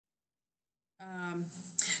Um,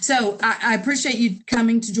 so I appreciate you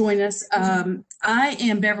coming to join us. I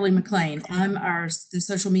am Beverly McLean. I'm the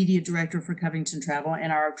social media director for Covington Travel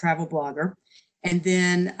and our travel blogger. And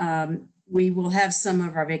then we will have some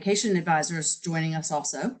of our vacation advisors joining us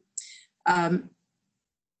also.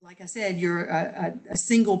 Like I said, you're a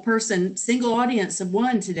single person, single audience of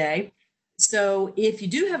one today. So if you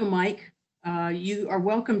do have a mic, you are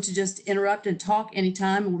welcome to just interrupt and talk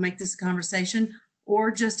anytime, and we'll make this a conversation,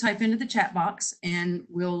 or just type into the chat box and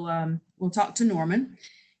we'll talk to Norman.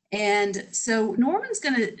 And so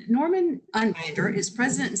Norman Aynbinder is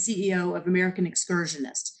president and CEO of American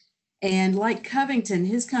Excursionist. And like Covington,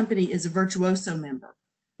 his company is a virtuoso member,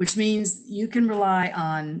 which means you can rely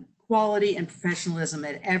on quality and professionalism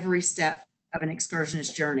at every step of an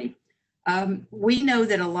excursionist journey. We know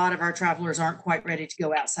that a lot of our travelers aren't quite ready to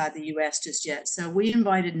go outside the US just yet. So we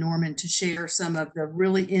invited Norman to share some of the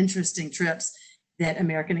really interesting trips that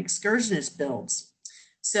American Excursionist builds.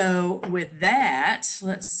 So with that,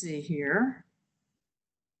 let's see here.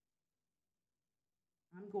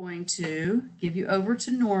 I'm going to give you over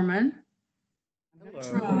to Norman. I'm going to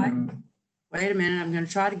try. Wait a minute. I'm going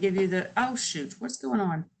to try to give you the, oh shoot, what's going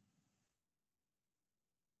on?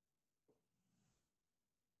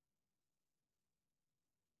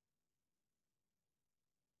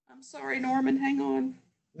 I'm sorry, Norman, hang on.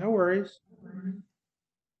 No worries.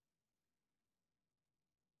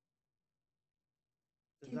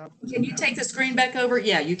 Can you take the screen back over?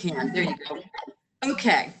 Yeah, you can. There you go.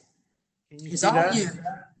 Okay. Can you see that?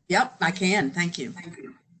 Yep, I can. Thank you.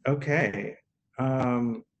 Okay.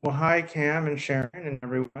 Well, hi, Cam and Sharon and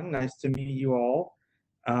everyone. Nice to meet you all.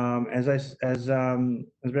 As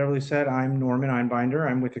Beverly said, I'm Norman Aynbinder.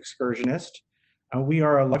 I'm with Excursionist. We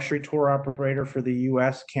are a luxury tour operator for the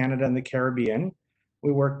U.S., Canada, and the Caribbean.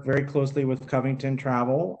 We work very closely with Covington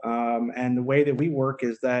Travel, and the way that we work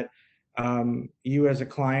is that you as a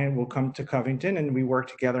client will come to Covington and we work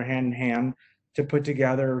together hand in hand to put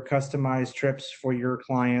together customized trips for your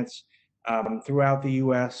clients throughout the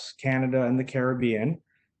US, Canada, and the Caribbean.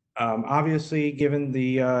 Obviously, given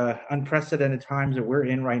the unprecedented times that we're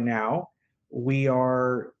in right now, we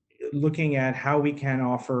are looking at how we can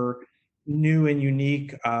offer new and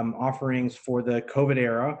unique offerings for the COVID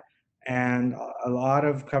era. And a lot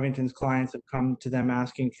of Covington's clients have come to them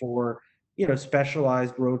asking for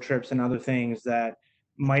specialized road trips and other things that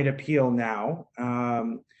might appeal now.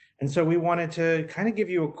 And so we wanted to kind of give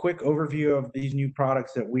you a quick overview of these new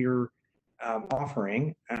products that we're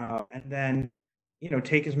offering, and then,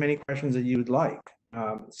 take as many questions as you would like.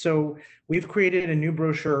 So we've created a new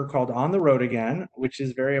brochure called On the Road Again, which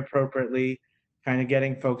is very appropriately kind of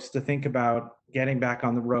getting folks to think about getting back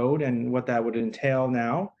on the road and what that would entail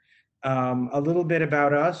now. A little bit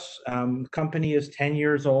about us. The company is 10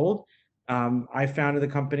 years old. I founded the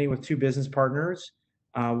company with two business partners.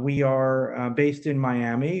 We are based in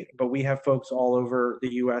Miami, but we have folks all over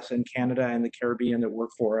the US and Canada and the Caribbean that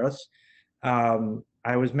work for us.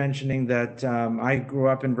 I was mentioning that I grew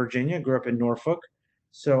up in Virginia, grew up in Norfolk.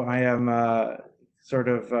 So I am sort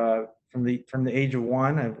of from the age of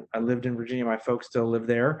one, I lived in Virginia. My folks still live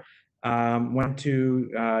there. Went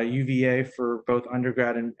to UVA for both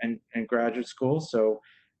undergrad and graduate school. So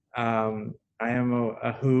I am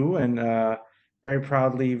a Who and very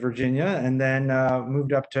proudly Virginia, and then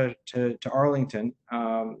moved up to Arlington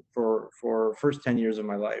for first 10 years of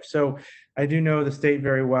my life. So I do know the state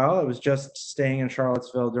very well. I was just staying in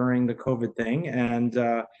Charlottesville during the COVID thing and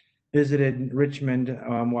visited Richmond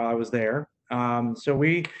while I was there. So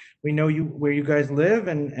we know where you guys live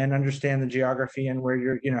and understand the geography and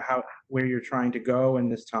where where you're trying to go in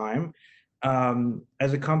this time.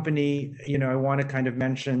 As a company, I want to kind of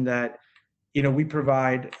mention that we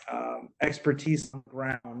provide expertise on the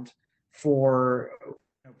ground for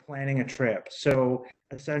planning a trip. So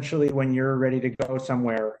essentially, when you're ready to go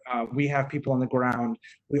somewhere, we have people on the ground.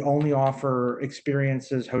 We only offer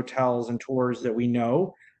experiences, hotels, and tours that we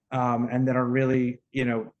know and that are really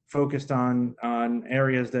focused on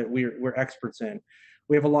areas that we're experts in.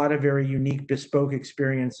 We have a lot of very unique, bespoke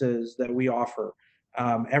experiences that we offer.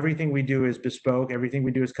 Everything we do is bespoke. Everything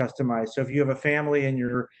we do is customized. So if you have a family and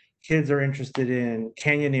your kids are interested in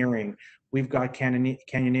canyoneering, we've got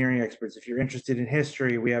canyoneering experts. If you're interested in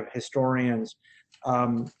history, we have historians.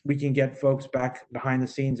 We can get folks back behind the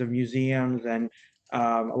scenes of museums and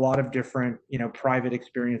a lot of different, private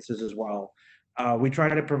experiences as well. We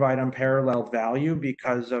try to provide unparalleled value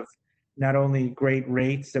because of not only great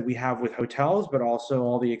rates that we have with hotels, but also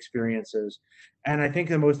all the experiences. And I think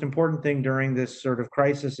the most important thing during this sort of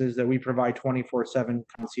crisis is that we provide 24/7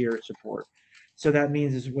 concierge support. So that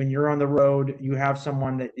means is when you're on the road, you have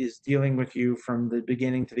someone that is dealing with you from the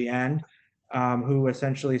beginning to the end. who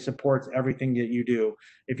essentially supports everything that you do.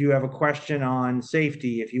 If you have a question on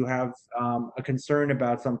safety, if you have a concern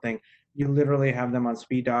about something, you literally have them on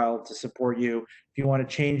speed dial to support you. If you want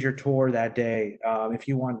to change your tour that day, if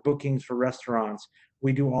you want bookings for restaurants,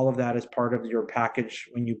 we do all of that as part of your package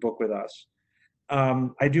when you book with us.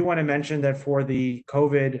 I do want to mention that for the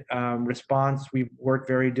COVID response, we've worked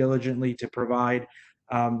very diligently to provide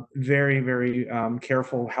very, very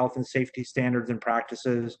careful health and safety standards and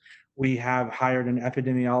practices. We have hired an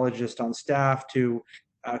epidemiologist on staff to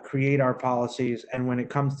create our policies. And when it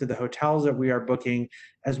comes to the hotels that we are booking,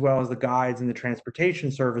 as well as the guides and the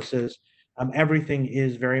transportation services, everything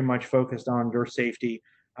is very much focused on your safety.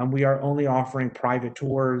 We are only offering private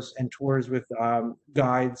tours and tours with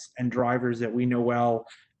guides and drivers that we know well.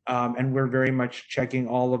 And we're very much checking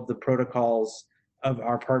all of the protocols of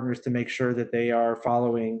our partners to make sure that they are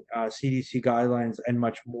following CDC guidelines and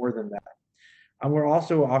much more than that. And we're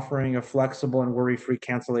also offering a flexible and worry-free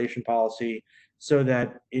cancellation policy so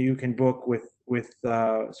that you can book with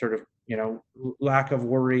sort of, you know, lack of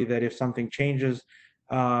worry that if something changes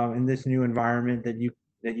in this new environment,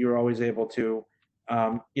 that you're always able to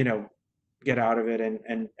you know, get out of it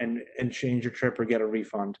and change your trip or get a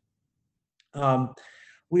refund.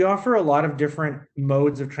 We offer a lot of different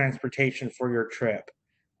modes of transportation for your trip.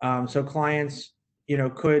 So clients, you know,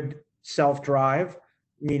 could self-drive,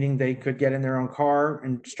 meaning they could get in their own car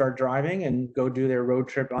and start driving and go do their road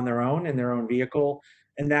trip on their own in their own vehicle.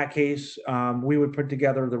 In that case, we would put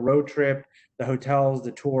together the road trip, the hotels,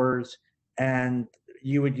 the tours, and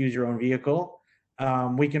you would use your own vehicle.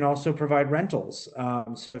 We can also provide rentals.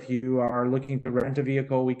 So if you are looking to rent a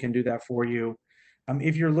vehicle, we can do that for you.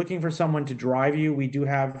 If you're looking for someone to drive you, we do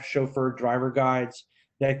have chauffeur driver guides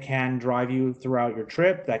that can drive you throughout your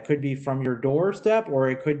trip. That could be from your doorstep, or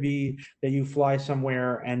it could be that you fly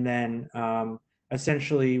somewhere and then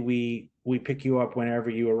essentially we pick you up whenever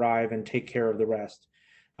you arrive and take care of the rest.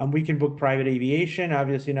 We can book private aviation.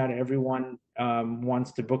 Obviously, not everyone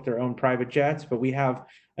wants to book their own private jets, but we have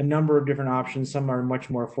a number of different options. Some are much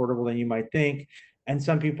more affordable than you might think. And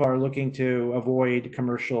some people are looking to avoid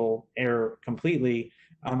commercial air completely,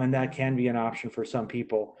 and that can be an option for some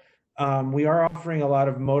people. We are offering a lot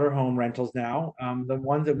of motorhome rentals now. The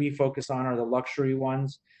ones that we focus on are the luxury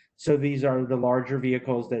ones. So these are the larger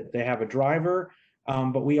vehicles that they have a driver,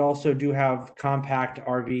 but we also do have compact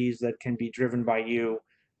RVs that can be driven by you.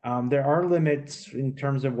 There are limits in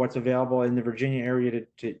terms of what's available in the Virginia area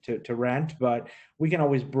to rent, but we can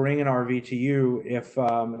always bring an RV to you if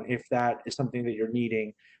that is something that you're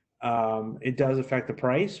needing. It does affect the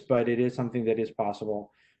price, but it is something that is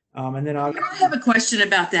possible. And then I have a question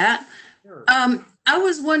about that. Sure. I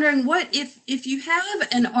was wondering what if you have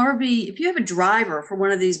an RV, if you have a driver for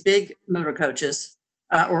one of these big motor coaches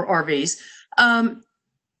or RVs,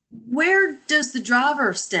 where does the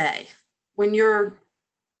driver stay when you're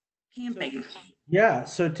camping? Yeah,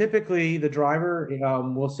 so typically the driver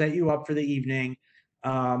will set you up for the evening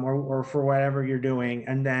or for whatever you're doing,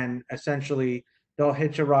 and then essentially they'll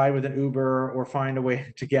hitch a ride with an Uber or find a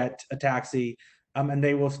way to get a taxi, and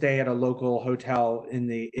they will stay at a local hotel in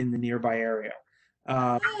the nearby area.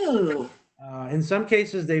 In some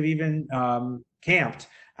cases, they've even camped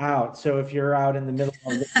out. So if you're out in the middle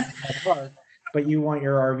of the park, but you want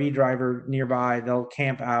your RV driver nearby, they'll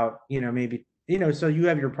camp out, you know, maybe, you know, so you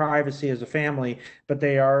have your privacy as a family, but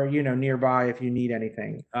they are, you know, nearby if you need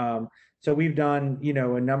anything. So we've done, you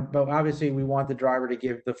know, a number, but obviously we want the driver to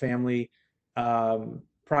give the family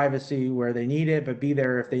privacy where they need it, but be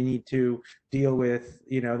there if they need to deal with,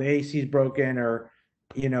 you know, the AC's broken, or,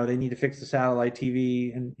 you know, they need to fix the satellite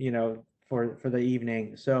TV and, you know, for the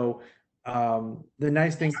evening. So the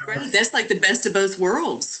nice thing. That's like the best of both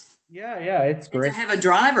worlds. Yeah, it's great to have a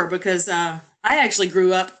driver, because I actually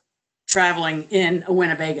grew up traveling in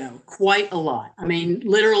Winnebago quite a lot. I mean,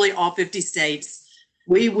 literally all 50 states.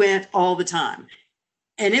 We went all the time.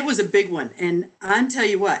 And it was a big one. And I tell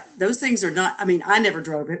you what, those things are not, I mean, I never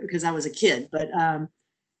drove it because I was a kid, but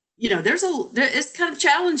you know, it's kind of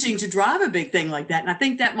challenging to drive a big thing like that. And I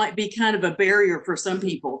think that might be kind of a barrier for some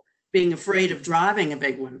people, being afraid of driving a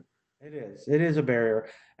big one. It is a barrier.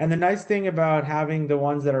 And the nice thing about having the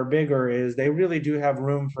ones that are bigger is they really do have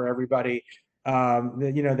room for everybody.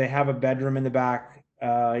 You know, they have a bedroom in the back,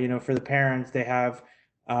 you know, for the parents. They have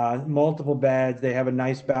multiple beds. They have a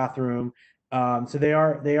nice bathroom. So they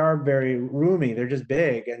are very roomy. They're just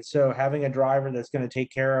big. And so having a driver that's going to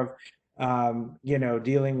take care of, you know,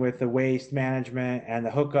 dealing with the waste management and the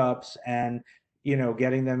hookups and, you know,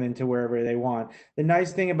 getting them into wherever they want. The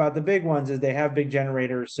nice thing about the big ones is they have big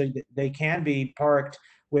generators, so they can be parked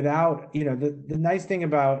without, the nice thing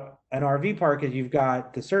about an RV park is you've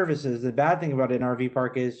got the services. The bad thing about an RV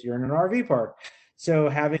park is you're in an RV park. So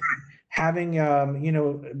having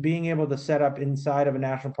being able to set up inside of a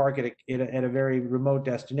national park at a very remote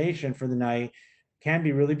destination for the night can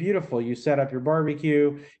be really beautiful. You set up your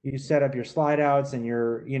barbecue, you set up your slide outs, and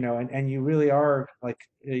and you really are like,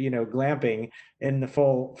 glamping in the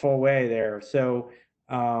full way there. So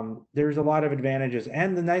there's a lot of advantages.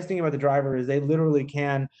 And the nice thing about the driver is they literally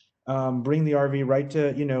can bring the RV right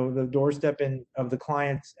to, the doorstep of the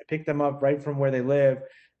clients, pick them up right from where they live,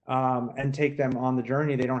 and take them on the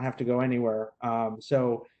journey. They don't have to go anywhere.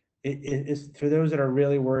 So it's for those that are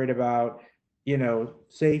really worried about,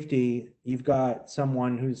 safety. You've got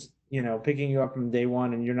someone who's, picking you up from day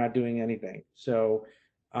one, and you're not doing anything. So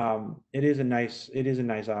it is a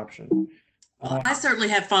nice option. I certainly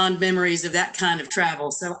have fond memories of that kind of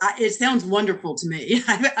travel. So it sounds wonderful to me.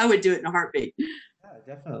 I would do it in a heartbeat. Yeah,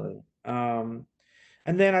 definitely. And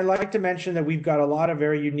then I'd like to mention that we've got a lot of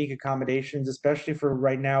very unique accommodations, especially for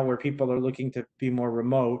right now where people are looking to be more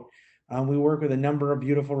remote. We work with a number of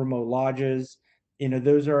beautiful remote lodges.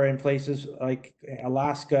 Those are in places like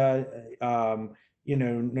Alaska,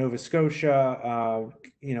 Nova Scotia,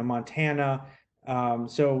 Montana.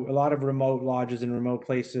 So a lot of remote lodges in remote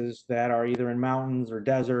places that are either in mountains or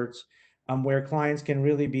deserts, where clients can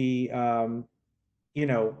really be,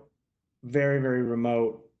 very, very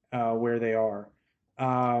remote where they are.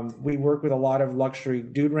 We work with a lot of luxury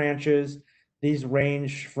dude ranches. These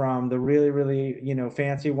range from the really, really,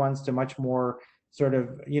 fancy ones to much more sort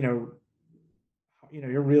of,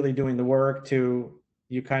 you're really doing the work to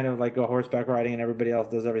you kind of like go horseback riding and everybody else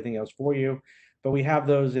does everything else for you. But we have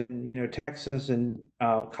those in, Texas and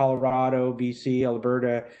Colorado, BC,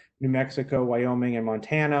 Alberta, New Mexico, Wyoming, and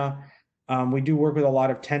Montana. We do work with a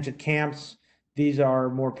lot of tented camps. These are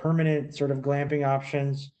more permanent sort of glamping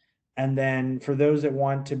options. And then for those that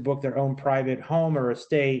want to book their own private home or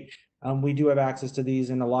estate, we do have access to these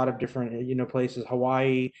in a lot of different, places.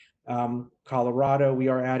 Hawaii, Colorado, we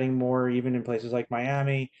are adding more even in places like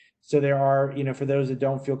Miami. So there are, for those that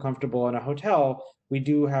don't feel comfortable in a hotel, we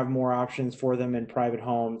do have more options for them in private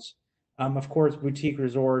homes. Of course, boutique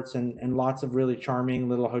resorts and lots of really charming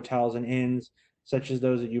little hotels and inns, such as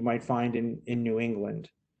those that you might find in New England.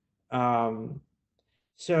 Um,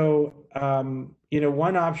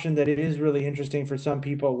 one option that it is really interesting for some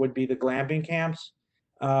people would be the glamping camps.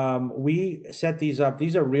 We set these up.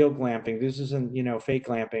 These are real glamping. This isn't, fake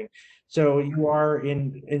glamping. So you are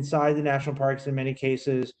inside the national parks in many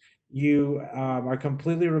cases. You are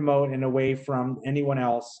completely remote and away from anyone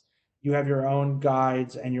else. You have your own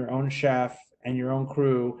guides and your own chef and your own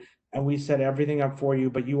crew, and we set everything up for you.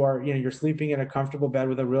 But you are, you're sleeping in a comfortable bed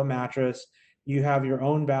with a real mattress. You have your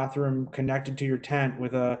own bathroom connected to your tent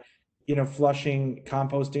with a, flushing,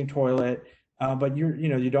 composting toilet. But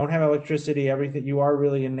you don't have electricity, everything, you are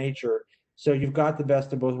really in nature. So you've got the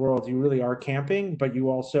best of both worlds. You really are camping, but you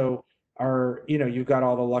also are, you've got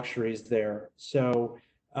all the luxuries there. So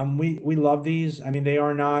we love these. I mean, they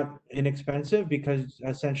are not inexpensive because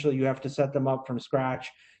essentially you have to set them up from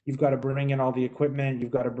scratch. You've got to bring in all the equipment.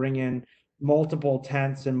 You've got to bring in multiple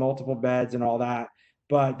tents and multiple beds and all that.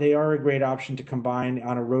 But they are a great option to combine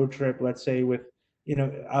on a road trip, let's say with,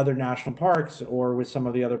 other national parks or with some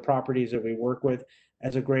of the other properties that we work with,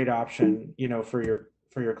 as a great option, for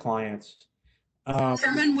your clients.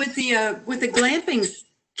 Herman, with the glamping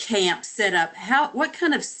camp set up, what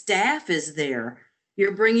kind of staff is there?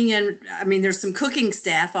 You're bringing in, I mean, there's some cooking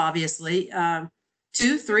staff, obviously.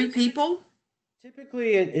 2, 3 people?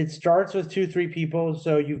 Typically, it starts with 2, 3 people.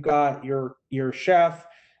 So you've got your chef,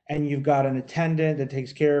 and you've got an attendant that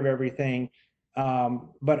takes care of everything.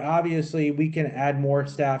 But obviously, we can add more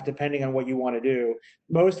staff depending on what you want to do.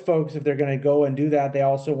 Most folks, if they're going to go and do that, they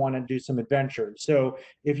also want to do some adventures. So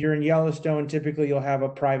if you're in Yellowstone, typically you'll have a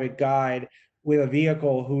private guide with a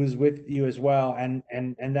vehicle who's with you as well, and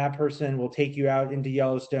that person will take you out into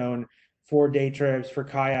Yellowstone for day trips, for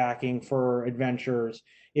kayaking, for adventures.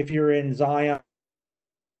 If you're in Zion,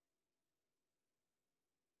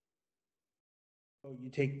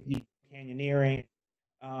 you canyoneering.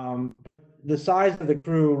 The size of the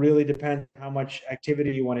crew really depends on how much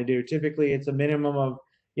activity you want to do. Typically, it's a minimum of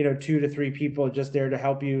 2 to 3 people just there to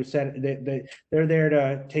help you set. They're there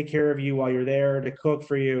to take care of you while you're there, to cook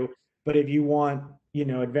for you. But if you want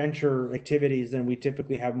adventure activities, then we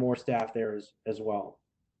typically have more staff there as well.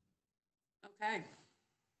 Okay.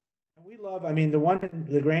 We love, I mean,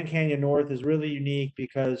 the Grand Canyon North is really unique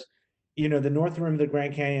because, the north rim of the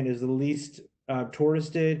Grand Canyon is the least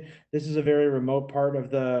touristed. This is a very remote part of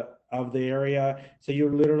the area. So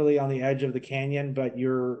you're literally on the edge of the canyon, but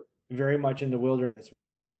you're very much in the wilderness.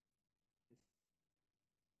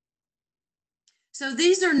 So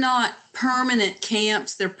these are not permanent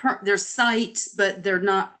camps. They're sites, but they're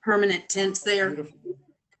not permanent tents there. Beautiful.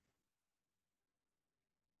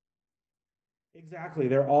 Exactly.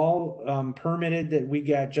 They're all permitted that we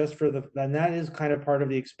get just for and that is kind of part of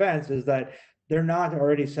the expense, is that they're not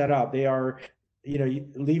already set up. They are, you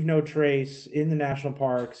leave no trace in the national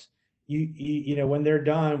parks. When they're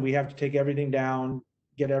done, we have to take everything down,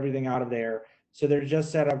 get everything out of there. So they're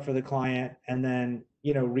just set up for the client, and then,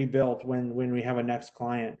 rebuilt when we have a next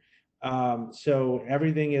client. So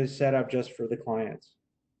everything is set up just for the clients.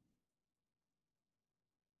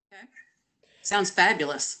 Okay. Sounds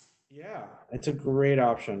fabulous. Yeah, it's a great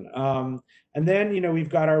option. And then, we've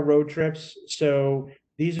got our road trips. So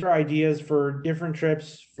these are ideas for different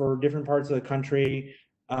trips for different parts of the country.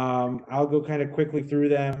 I'll go kind of quickly through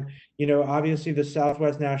them. Obviously the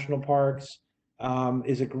Southwest National Parks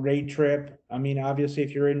is a great trip. I mean, obviously,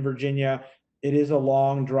 if you're in Virginia, it is a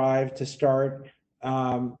long drive to start.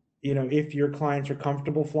 If your clients are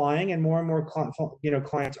comfortable flying, and more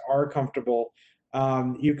clients are comfortable,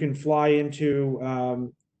 you can fly into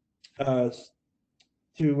uh,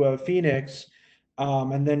 to Phoenix,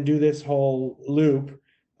 and then do this whole loop,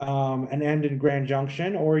 and end in Grand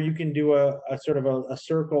Junction, or you can do a sort of a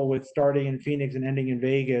circle with starting in Phoenix and ending in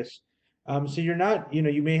Vegas. So you're not,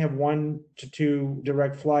 you may have 1 to 2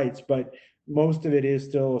 direct flights, but most of it is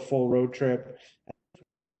still a full road trip.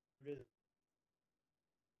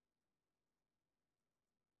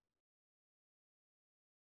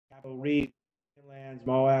 Reed, Inlands,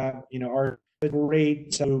 Moab, are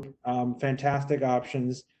great, fantastic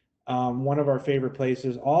options. One of our favorite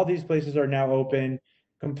places. All these places are now open,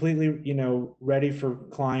 completely, ready for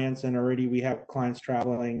clients, and already we have clients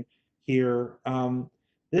traveling here.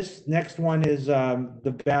 This next one is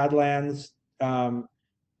the Badlands. You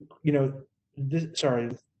know,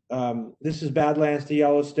 this is Badlands to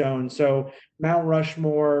Yellowstone. So Mount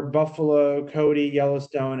Rushmore, Buffalo, Cody,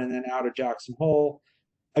 Yellowstone, and then out of Jackson Hole.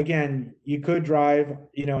 Again, you could drive,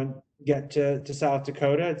 and get to South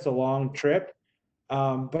Dakota. It's a long trip.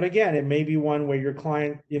 But again, it may be one where your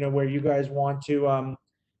client, where you guys want to,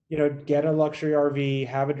 get a luxury RV,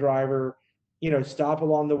 have a driver, stop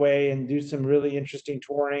along the way and do some really interesting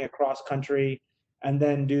touring across country, and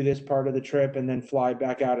then do this part of the trip and then fly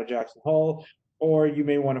back out of Jackson Hole. Or you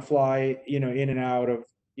may want to fly, in and out of,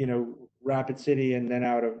 Rapid City and then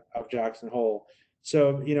out of Jackson Hole.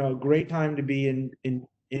 So, a great time to be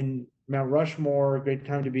in Mount Rushmore, a great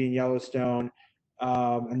time to be in Yellowstone.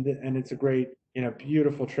 And it's a great,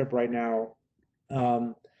 beautiful trip right now.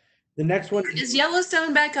 The next one Is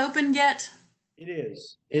Yellowstone back open yet? It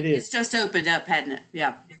is. It is. It's just opened up, hadn't it?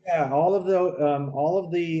 Yeah. Yeah, all of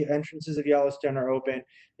the entrances of Yellowstone are open.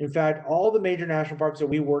 In fact, all the major national parks that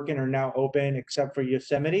we work in are now open, except for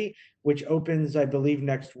Yosemite, which opens, I believe,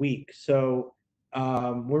 next week. So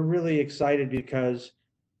we're really excited because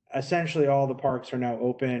essentially all the parks are now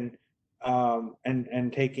open,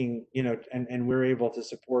 and taking, and we're able to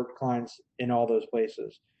support clients in all those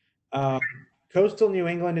places. Coastal New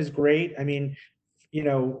England is great. I mean,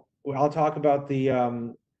 I'll talk about the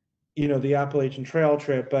Appalachian Trail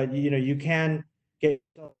trip, but you can get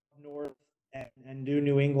north and do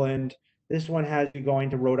New England. This one has you going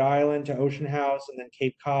to Rhode Island, to Ocean House, and then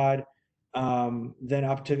Cape Cod, then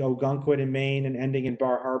up to Ogunquit in Maine, and ending in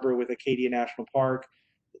Bar Harbor with Acadia National Park.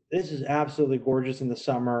 This is absolutely gorgeous in the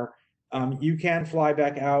summer. You can fly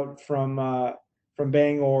back out from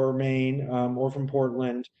Bangor, Maine, or from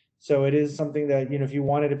Portland. So it is something that, if you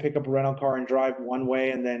wanted to pick up a rental car and drive one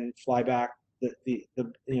way and then fly back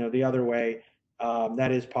the other way,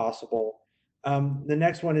 that is possible. The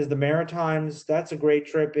next one is the Maritimes. That's a great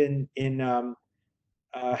trip in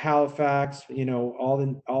Halifax. All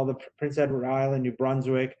the Prince Edward Island, New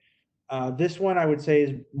Brunswick. This one I would say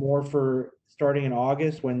is more for starting in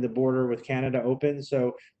August when the border with Canada opens.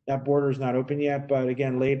 So that border is not open yet, but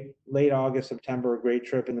again, late August, September, a great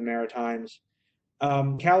trip in the Maritimes.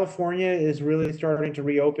 California is really starting to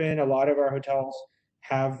reopen. A lot of our hotels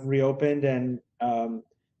have reopened, and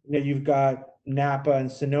you've got Napa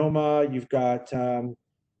and Sonoma. You've got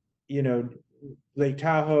Lake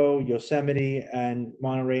Tahoe, Yosemite, and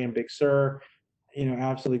Monterey and Big Sur.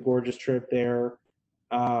 Absolutely gorgeous trip there.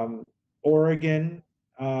 Oregon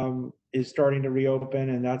is starting to reopen,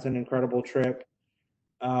 and that's an incredible trip.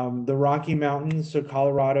 The Rocky Mountains, so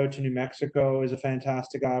Colorado to New Mexico, is a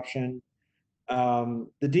fantastic option.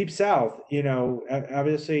 The Deep South,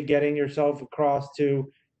 obviously getting yourself across to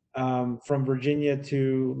from Virginia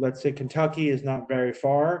to, let's say, Kentucky is not very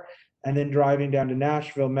far, and then driving down to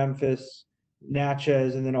Nashville, Memphis,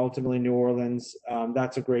 Natchez, and then ultimately New Orleans.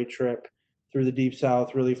 That's a great trip through the Deep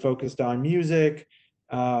South, really focused on music,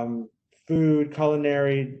 food,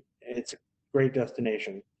 culinary. It's a great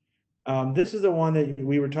destination. This is the one that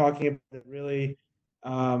we were talking about that really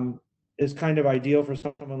is kind of ideal for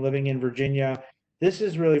someone living in Virginia. This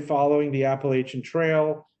is really following the Appalachian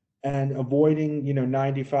Trail and avoiding,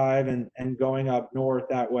 95 and going up north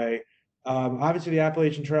that way. Obviously, the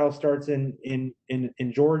Appalachian Trail starts in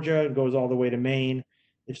Georgia and goes all the way to Maine.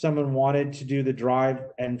 If someone wanted to do the drive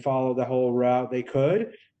and follow the whole route, they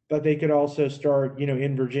could, but they could also start,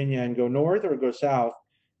 in Virginia and go north or go south.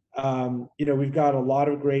 We've got a lot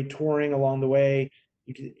of great touring along the way.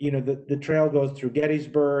 The trail goes through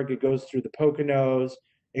Gettysburg, it goes through the Poconos,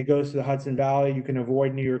 it goes to the Hudson Valley. You can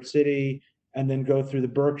avoid New York City and then go through the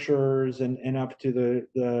Berkshires and up to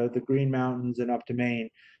the Green Mountains and up to Maine.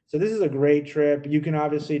 So this is a great trip. You can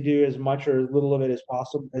obviously do as much or as little of it as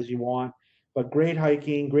possible as you want, but great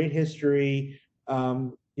hiking, great history.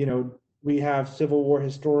 We have Civil War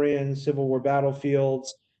historians, Civil War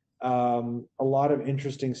battlefields, a lot of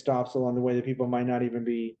interesting stops along the way that people might not even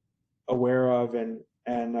be aware of.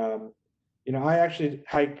 I actually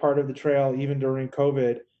hiked part of the trail even during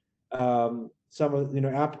COVID. Some of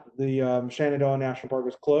the Shenandoah National Park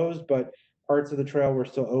was closed, but parts of the trail were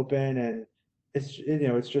still open, and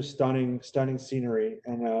it's just stunning scenery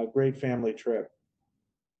and a great family trip.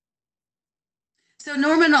 So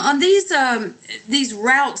Norman, on these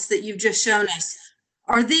routes that you've just shown us,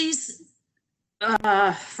 are these,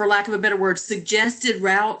 for lack of a better word, suggested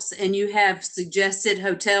routes, and you have suggested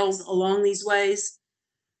hotels along these ways?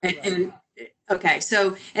 And okay,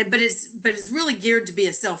 so but it's really geared to be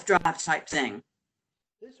a self-drive type thing.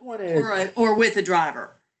 This one is, or with a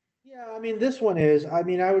driver. Yeah, this one is.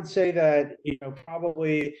 I would say that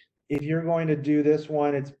probably if you're going to do this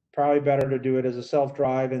one, it's probably better to do it as a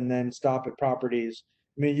self-drive and then stop at properties.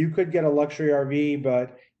 You could get a luxury RV,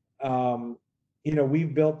 but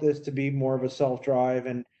we've built this to be more of a self-drive,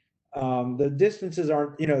 and the distances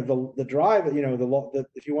aren't, the drive,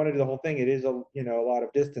 if you want to do the whole thing, it is a lot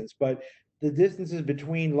of distance, but the distances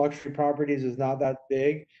between luxury properties is not that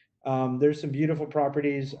big. There's some beautiful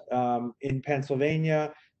properties in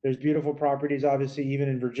Pennsylvania. There's beautiful properties, obviously, even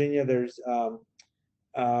in Virginia. There's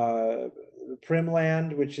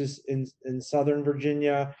Primland, which is in Southern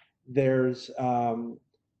Virginia. There's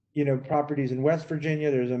properties in West Virginia.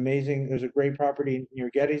 There's a great property near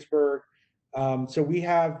Gettysburg. So we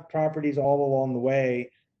have properties all along the way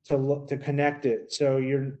to connect it. So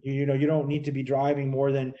you don't need to be driving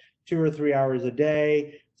more than 2 or 3 hours a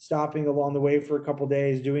day, stopping along the way for a couple of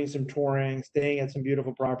days, doing some touring, staying at some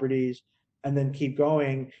beautiful properties, and then keep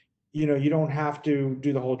going. You don't have to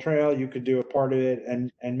do the whole trail. You could do a part of it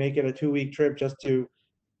and make it a 2-week trip just to,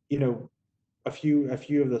 a few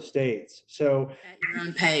of the states. So at your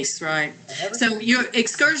own pace, right? So your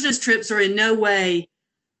excursionist trips are in no way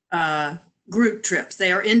group trips.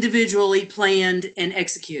 They are individually planned and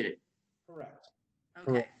executed. Correct.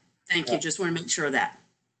 Okay. Correct. Thank you. Just want to make sure of that.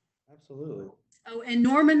 Absolutely. Oh, and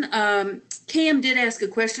Norman, Cam did ask a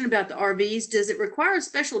question about the RVs. Does it require a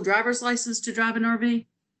special driver's license to drive an RV?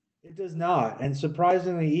 It does not. And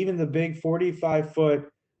surprisingly, even the big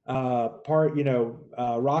 45-foot Rockstar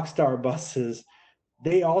buses,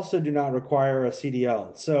 they also do not require a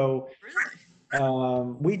CDL. So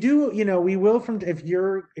we do, we will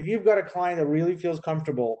if you've got a client that really feels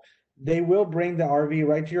comfortable, they will bring the RV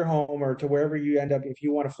right to your home or to wherever you end up. If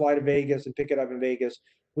you want to fly to Vegas and pick it up in Vegas,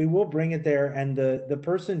 we will bring it there, and the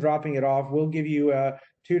person dropping it off will give you a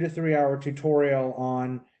 2 to 3 hour tutorial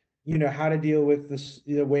on how to deal with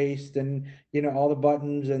the waste and all the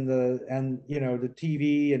buttons and the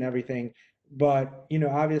TV and everything. But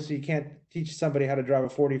obviously you can't teach somebody how to drive a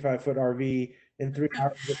 45-foot RV in 3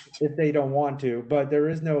 hours if they don't want to. But there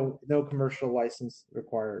is no commercial license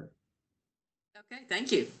required. Okay,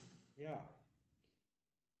 thank you. Yeah.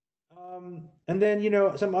 And then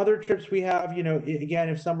some other trips we have. Again,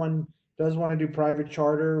 if someone does want to do private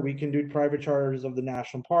charter, we can do private charters of the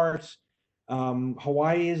national parks.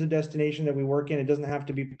 Hawaii is a destination that we work in. It doesn't have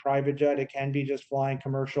to be private jet. It can be just flying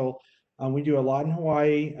commercial. We do a lot in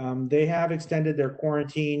Hawaii. They have extended their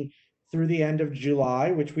quarantine through the end of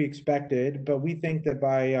July, which we expected, but we think that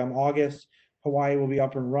by August, Hawaii will be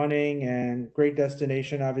up and running, and great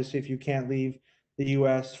destination, obviously, if you can't leave the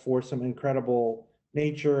U.S. for some incredible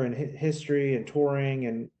nature and history and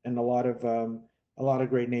touring and a lot of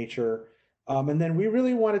great nature. And then we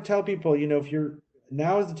really want to tell people,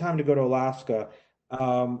 now is the time to go to Alaska.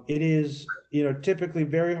 It is, typically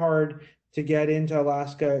very hard to get into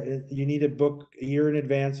Alaska. You need to book a year in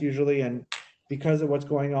advance usually, and because of what's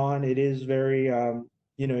going on, it is very,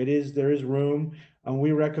 there is room.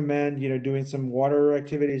 We recommend, doing some water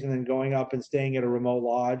activities and then going up and staying at a remote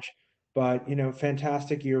lodge. but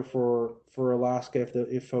fantastic year for Alaska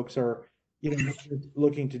if folks are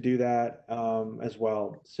looking to do that as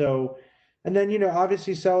well. So, and then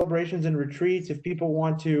obviously celebrations and retreats. If people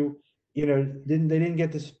want to, didn't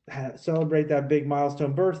get to celebrate that big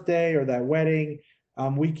milestone birthday or that wedding,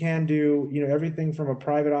 we can do everything from a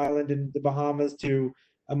private island in the Bahamas to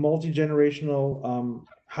a multi-generational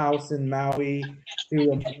house in Maui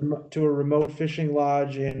to a remote fishing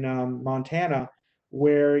lodge in Montana,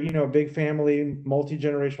 where a big family,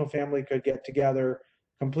 multi-generational family could get together,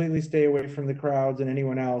 completely stay away from the crowds and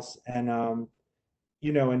anyone else, and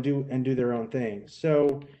and do their own thing.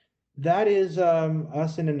 So that is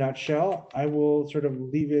us in a nutshell. I will sort of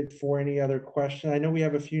leave it for any other question. I know we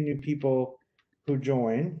have a few new people who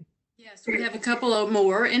join. Yes, we have a couple of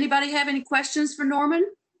more. Anybody have any questions for Norman?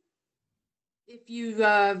 If you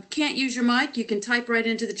can't use your mic, you can type right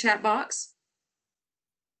into the chat box.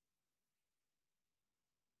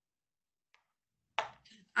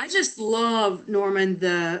 I just love, Norman,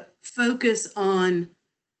 the focus on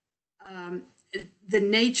the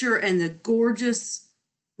nature and the gorgeous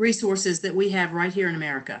resources that we have right here in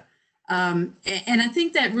America. And I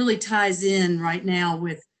think that really ties in right now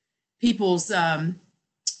with people's,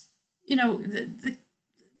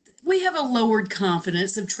 we have a lowered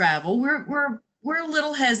confidence of travel. We're a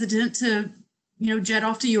little hesitant to, jet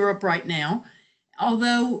off to Europe right now.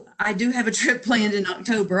 Although I do have a trip planned in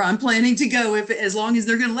October. I'm planning to go as long as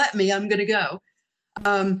they're going to let me, I'm going to go.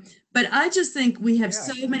 But I just think we have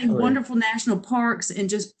so many wonderful national parks and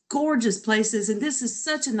just gorgeous places. And this is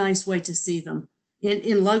such a nice way to see them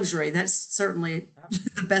in luxury. That's certainly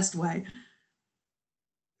the best way.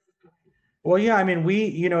 Well, yeah, I mean,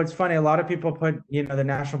 it's funny. A lot of people put, the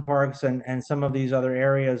national parks and some of these other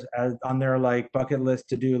areas on their like bucket list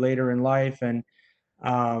to do later in life. And,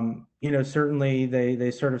 certainly they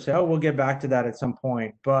sort of say, oh, we'll get back to that at some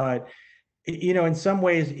point. But, in some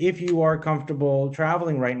ways, if you are comfortable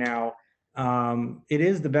traveling right now, it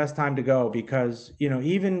is the best time to go because,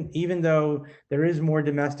 even though there is more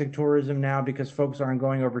domestic tourism now because folks aren't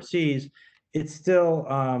going overseas, it's still,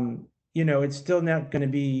 it's still not going to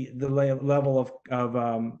be the level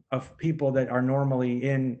of people that are normally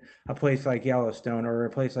in a place like Yellowstone or a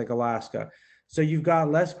place like Alaska. So you've got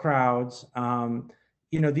less crowds.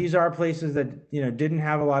 These are places that, didn't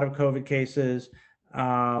have a lot of COVID cases.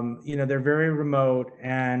 They're very remote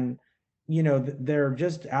and, they're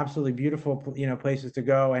just absolutely beautiful, places to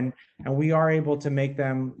go. And we are able to make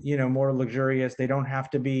them, more luxurious. They don't have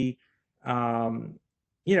to be,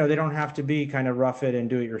 they don't have to be kind of rough it and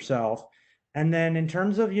do it yourself. And then in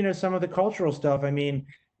terms of, some of the cultural stuff, I mean,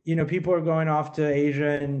 people are going off to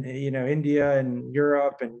Asia and, India and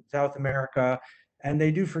Europe and South America, and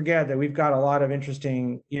they do forget that we've got a lot of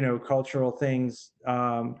interesting, cultural things,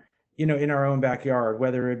 in our own backyard,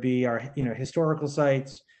 whether it be our, historical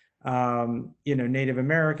sites, Native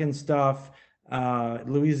American stuff,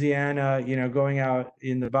 Louisiana, going out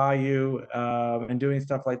in the bayou and doing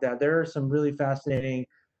stuff like that. There are some really fascinating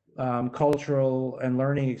cultural and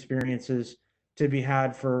learning experiences to be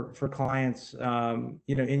had for clients,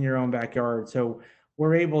 in your own backyard. So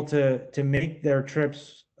we're able to make their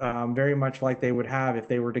trips very much like they would have if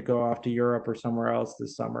they were to go off to Europe or somewhere else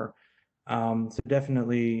this summer. So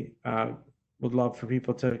definitely would love for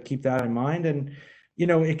people to keep that in mind. And,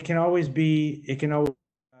 it can always tailored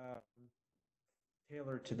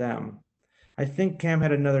to them. I think Cam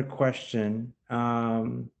had another question.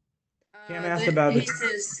 Cam asked about he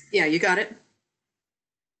says, yeah, you got it.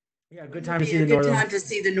 Yeah, good time to see the northern. Good time to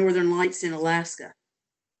see the northern lights in Alaska.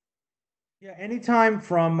 Yeah, anytime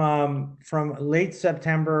from late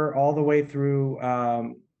September all the way through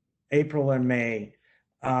April and May.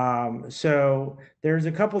 So there's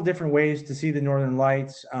a couple different ways to see the northern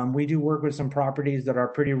lights. We do work with some properties that are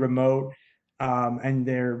pretty remote, and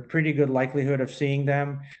they're pretty good likelihood of seeing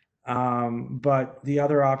them. But the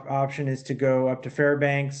other option is to go up to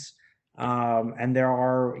Fairbanks, and there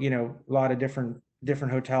are a lot of different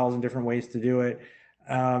hotels and different ways to do it.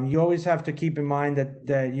 You always have to keep in mind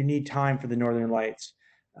that you need time for the northern lights,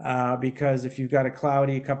 because if you've got a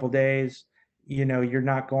cloudy couple days, you're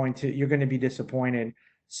going to be disappointed.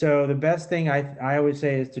 So the best thing I always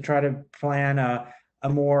say is to try to plan a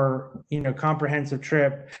more comprehensive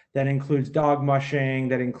trip that includes dog mushing,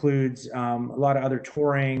 that includes a lot of other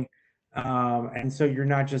touring, and so you're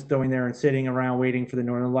not just going there and sitting around waiting for the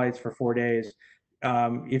northern lights for 4 days.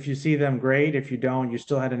 If you see them, great. If you don't, you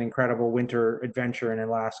still had an incredible winter adventure in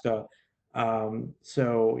Alaska.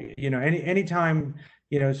 So any time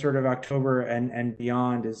sort of October and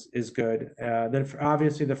beyond is good. Then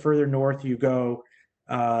obviously the further north you go,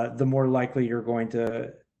 the more likely you're going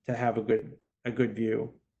to have a good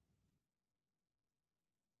view.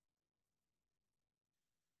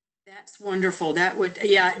 That's wonderful. That would,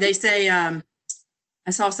 yeah, they say, I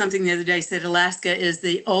saw something the other day said Alaska is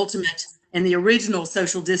the ultimate and the original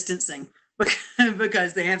social distancing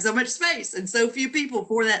because they have so much space and so few people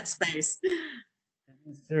for that space.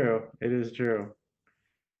 It's true. It is true.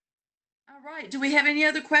 All right. Do we have any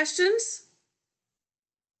other questions?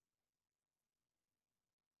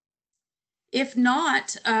 If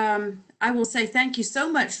not, I will say thank you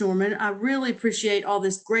so much, Norman. I really appreciate all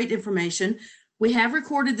this great information. We have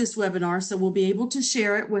recorded this webinar, so we'll be able to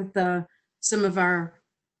share it with some of our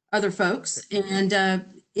other folks. And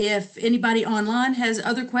if anybody online has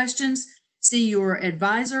other questions, see your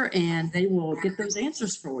advisor and they will get those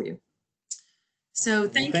answers for you. So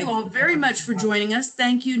thank you all very much for joining us.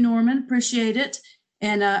 Thank you, Norman. Appreciate it.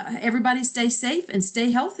 And everybody stay safe and stay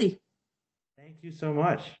healthy. Thank you so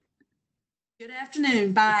much. Good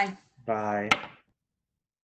afternoon. Bye. Bye.